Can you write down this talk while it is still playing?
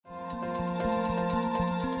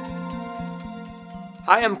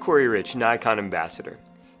Hi, I'm Corey Rich, Nikon Ambassador.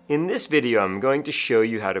 In this video, I'm going to show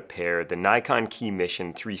you how to pair the Nikon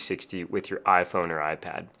KeyMission 360 with your iPhone or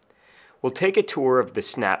iPad. We'll take a tour of the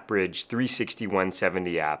SnapBridge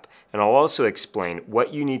 360-170 app, and I'll also explain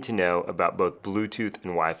what you need to know about both Bluetooth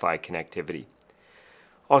and Wi-Fi connectivity.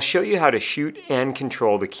 I'll show you how to shoot and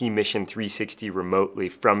control the KeyMission 360 remotely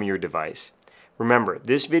from your device. Remember,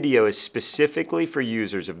 this video is specifically for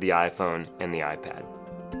users of the iPhone and the iPad.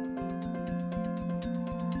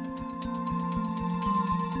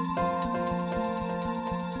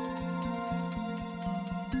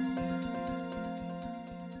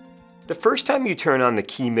 The first time you turn on the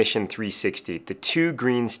KeyMission 360, the two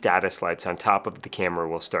green status lights on top of the camera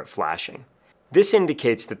will start flashing. This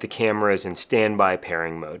indicates that the camera is in standby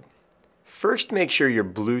pairing mode. First, make sure your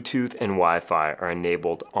Bluetooth and Wi-Fi are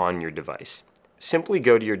enabled on your device. Simply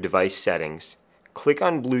go to your device settings, click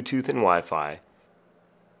on Bluetooth and Wi-Fi,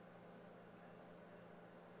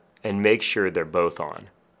 and make sure they're both on.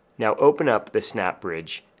 Now open up the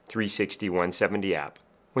SnapBridge 360-170 app.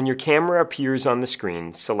 When your camera appears on the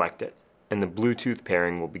screen, select it, and the Bluetooth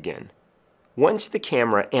pairing will begin. Once the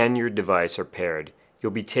camera and your device are paired,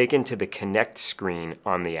 you'll be taken to the Connect screen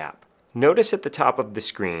on the app. Notice at the top of the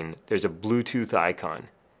screen, there's a Bluetooth icon.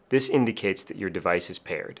 This indicates that your device is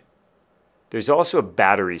paired. There's also a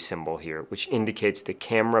battery symbol here, which indicates the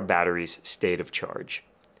camera battery's state of charge.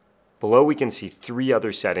 Below we can see three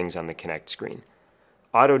other settings on the Connect screen.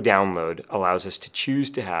 Auto download allows us to choose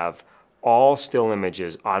to have all still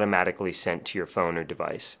images automatically sent to your phone or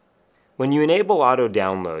device. When you enable auto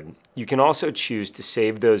download, you can also choose to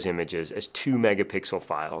save those images as 2-megapixel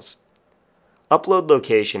files. Upload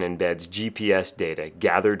location embeds GPS data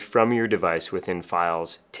gathered from your device within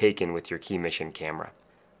files taken with your KeyMission camera.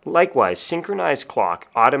 Likewise, synchronize clock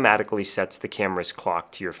automatically sets the camera's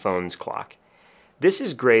clock to your phone's clock. This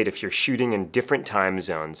is great if you're shooting in different time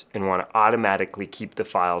zones and want to automatically keep the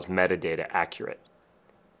file's metadata accurate.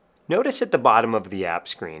 Notice at the bottom of the app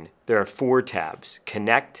screen, there are 4 tabs: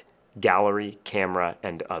 Connect, Gallery, Camera,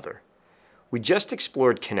 and Other. We just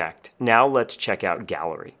explored Connect. Now let's check out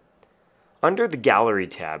Gallery. Under the Gallery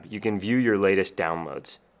tab, you can view your latest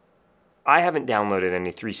downloads. I haven't downloaded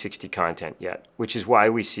any 360 content yet, which is why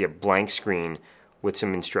we see a blank screen with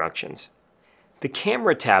some instructions. The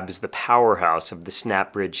Camera tab is the powerhouse of the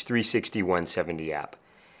SnapBridge 360-170 app.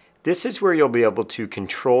 This is where you'll be able to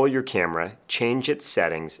control your camera, change its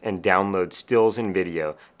settings, and download stills and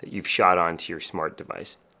video that you've shot onto your smart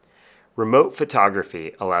device. Remote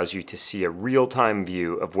photography allows you to see a real-time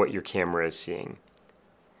view of what your camera is seeing.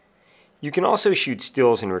 You can also shoot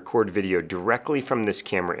stills and record video directly from this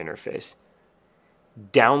camera interface.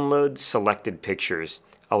 Download selected pictures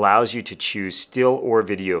allows you to choose still or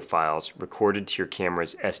video files recorded to your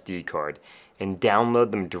camera's SD card and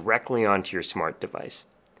download them directly onto your smart device.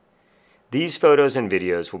 These photos and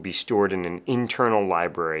videos will be stored in an internal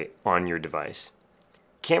library on your device.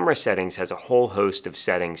 Camera settings has a whole host of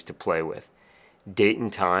settings to play with: date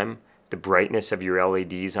and time, the brightness of your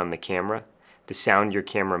LEDs on the camera, the sound your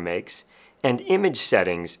camera makes, and image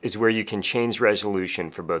settings is where you can change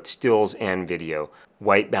resolution for both stills and video,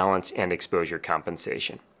 white balance, and exposure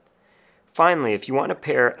compensation. Finally, if you want to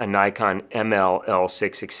pair a Nikon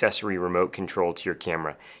ML-L6 accessory remote control to your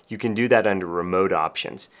camera, you can do that under Remote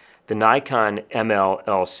Options. The Nikon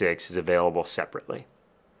ML-L6 is available separately.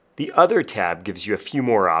 The Other tab gives you a few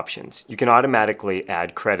more options. You can automatically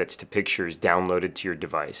add credits to pictures downloaded to your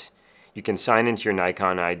device. You can sign into your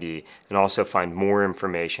Nikon ID and also find more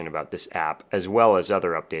information about this app, as well as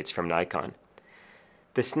other updates from Nikon.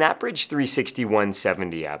 The SnapBridge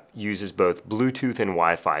 360-170 app uses both Bluetooth and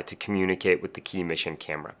Wi-Fi to communicate with the KeyMission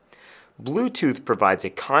camera. Bluetooth provides a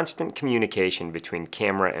constant communication between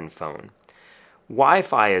camera and phone.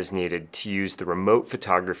 Wi-Fi is needed to use the remote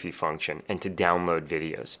photography function and to download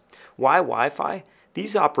videos. Why Wi-Fi?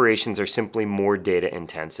 These operations are simply more data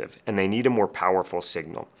intensive and they need a more powerful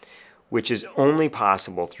signal, which is only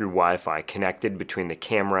possible through Wi-Fi connected between the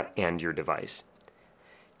camera and your device.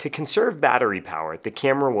 To conserve battery power, the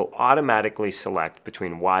camera will automatically select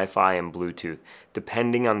between Wi-Fi and Bluetooth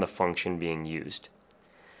depending on the function being used.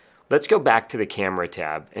 Let's go back to the Camera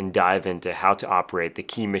tab and dive into how to operate the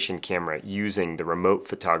KeyMission camera using the Remote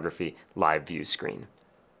Photography Live View screen.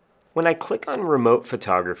 When I click on Remote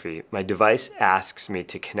Photography, my device asks me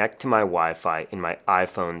to connect to my Wi-Fi in my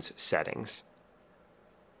iPhone's settings.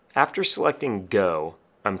 After selecting Go,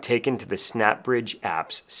 I'm taken to the SnapBridge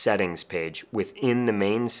app's settings page within the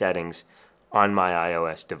main settings on my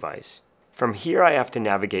iOS device. From here, I have to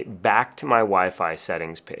navigate back to my Wi-Fi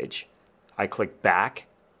settings page. I click Back,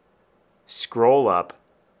 scroll up,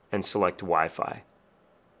 and select Wi-Fi.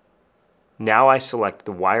 Now I select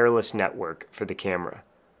the wireless network for the camera,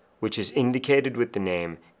 which is indicated with the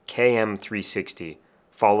name KM360,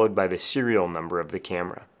 followed by the serial number of the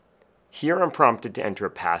camera. Here I'm prompted to enter a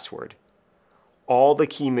password. All the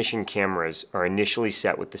KeyMission cameras are initially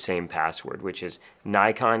set with the same password, which is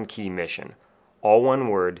NikonKeyMission, all one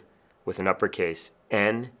word with an uppercase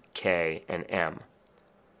N, K, and M.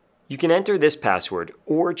 You can enter this password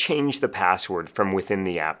or change the password from within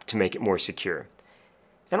the app to make it more secure.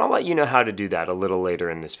 And I'll let you know how to do that a little later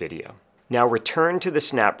in this video. Now return to the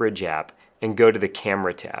SnapBridge app and go to the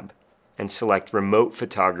Camera tab and select Remote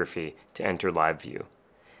Photography to enter Live View.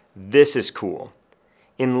 This is cool.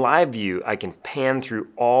 In Live View, I can pan through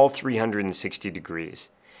all 360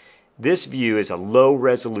 degrees. This view is a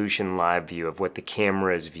low-resolution live view of what the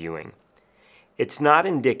camera is viewing. It's not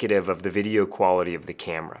indicative of the video quality of the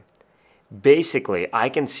camera. Basically, I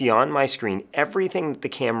can see on my screen everything that the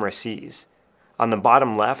camera sees. On the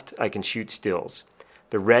bottom left, I can shoot stills.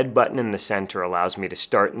 The red button in the center allows me to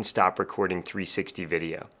start and stop recording 360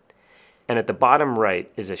 video. And at the bottom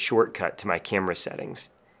right is a shortcut to my camera settings.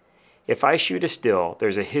 If I shoot a still,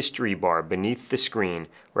 there's a history bar beneath the screen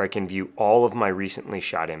where I can view all of my recently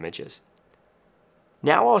shot images.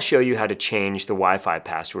 Now I'll show you how to change the Wi-Fi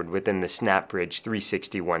password within the SnapBridge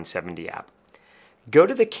 360-170 app. Go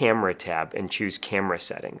to the Camera tab and choose Camera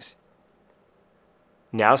Settings.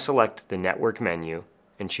 Now select the Network menu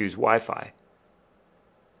and choose Wi-Fi.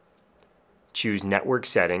 Choose Network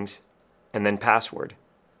Settings and then Password.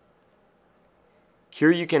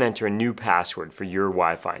 Here you can enter a new password for your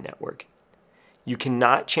Wi-Fi network. You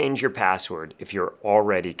cannot change your password if you're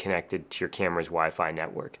already connected to your camera's Wi-Fi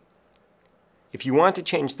network. If you want to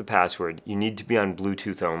change the password, you need to be on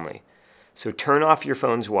Bluetooth only. So turn off your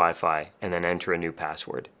phone's Wi-Fi and then enter a new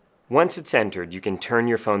password. Once it's entered, you can turn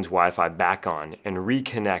your phone's Wi-Fi back on and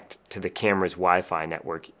reconnect to the camera's Wi-Fi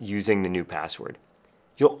network using the new password.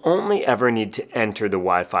 You'll only ever need to enter the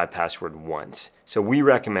Wi-Fi password once, so we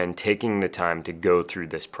recommend taking the time to go through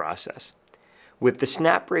this process. With the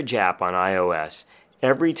SnapBridge app on iOS,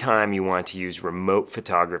 every time you want to use remote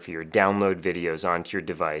photography or download videos onto your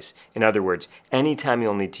device, in other words, anytime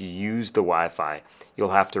you'll need to use the Wi-Fi,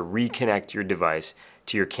 you'll have to reconnect your device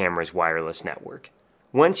to your camera's wireless network.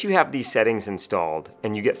 Once you have these settings installed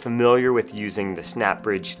and you get familiar with using the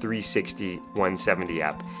SnapBridge 360-170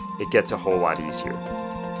 app, it gets a whole lot easier.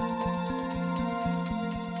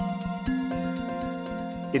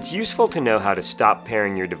 It's useful to know how to stop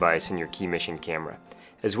pairing your device in your KeyMission camera,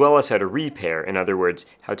 as well as how to repair, in other words,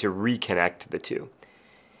 how to reconnect the two.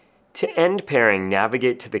 To end pairing,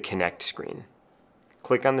 navigate to the Connect screen.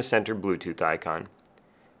 Click on the center Bluetooth icon,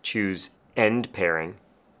 choose End Pairing,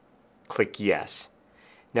 click Yes.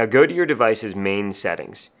 Now go to your device's main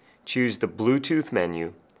settings, choose the Bluetooth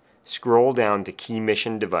menu, scroll down to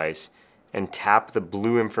KeyMission Device, and tap the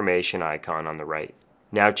blue information icon on the right.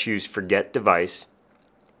 Now choose Forget Device.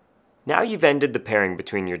 Now you've ended the pairing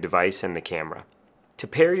between your device and the camera. To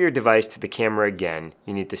pair your device to the camera again,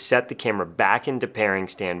 you need to set the camera back into pairing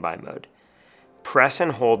standby mode. Press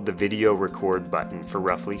and hold the video record button for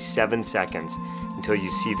roughly 7 seconds until you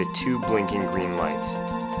see the 2 blinking green lights.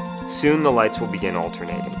 Soon the lights will begin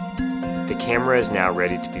alternating. The camera is now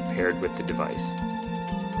ready to be paired with the device.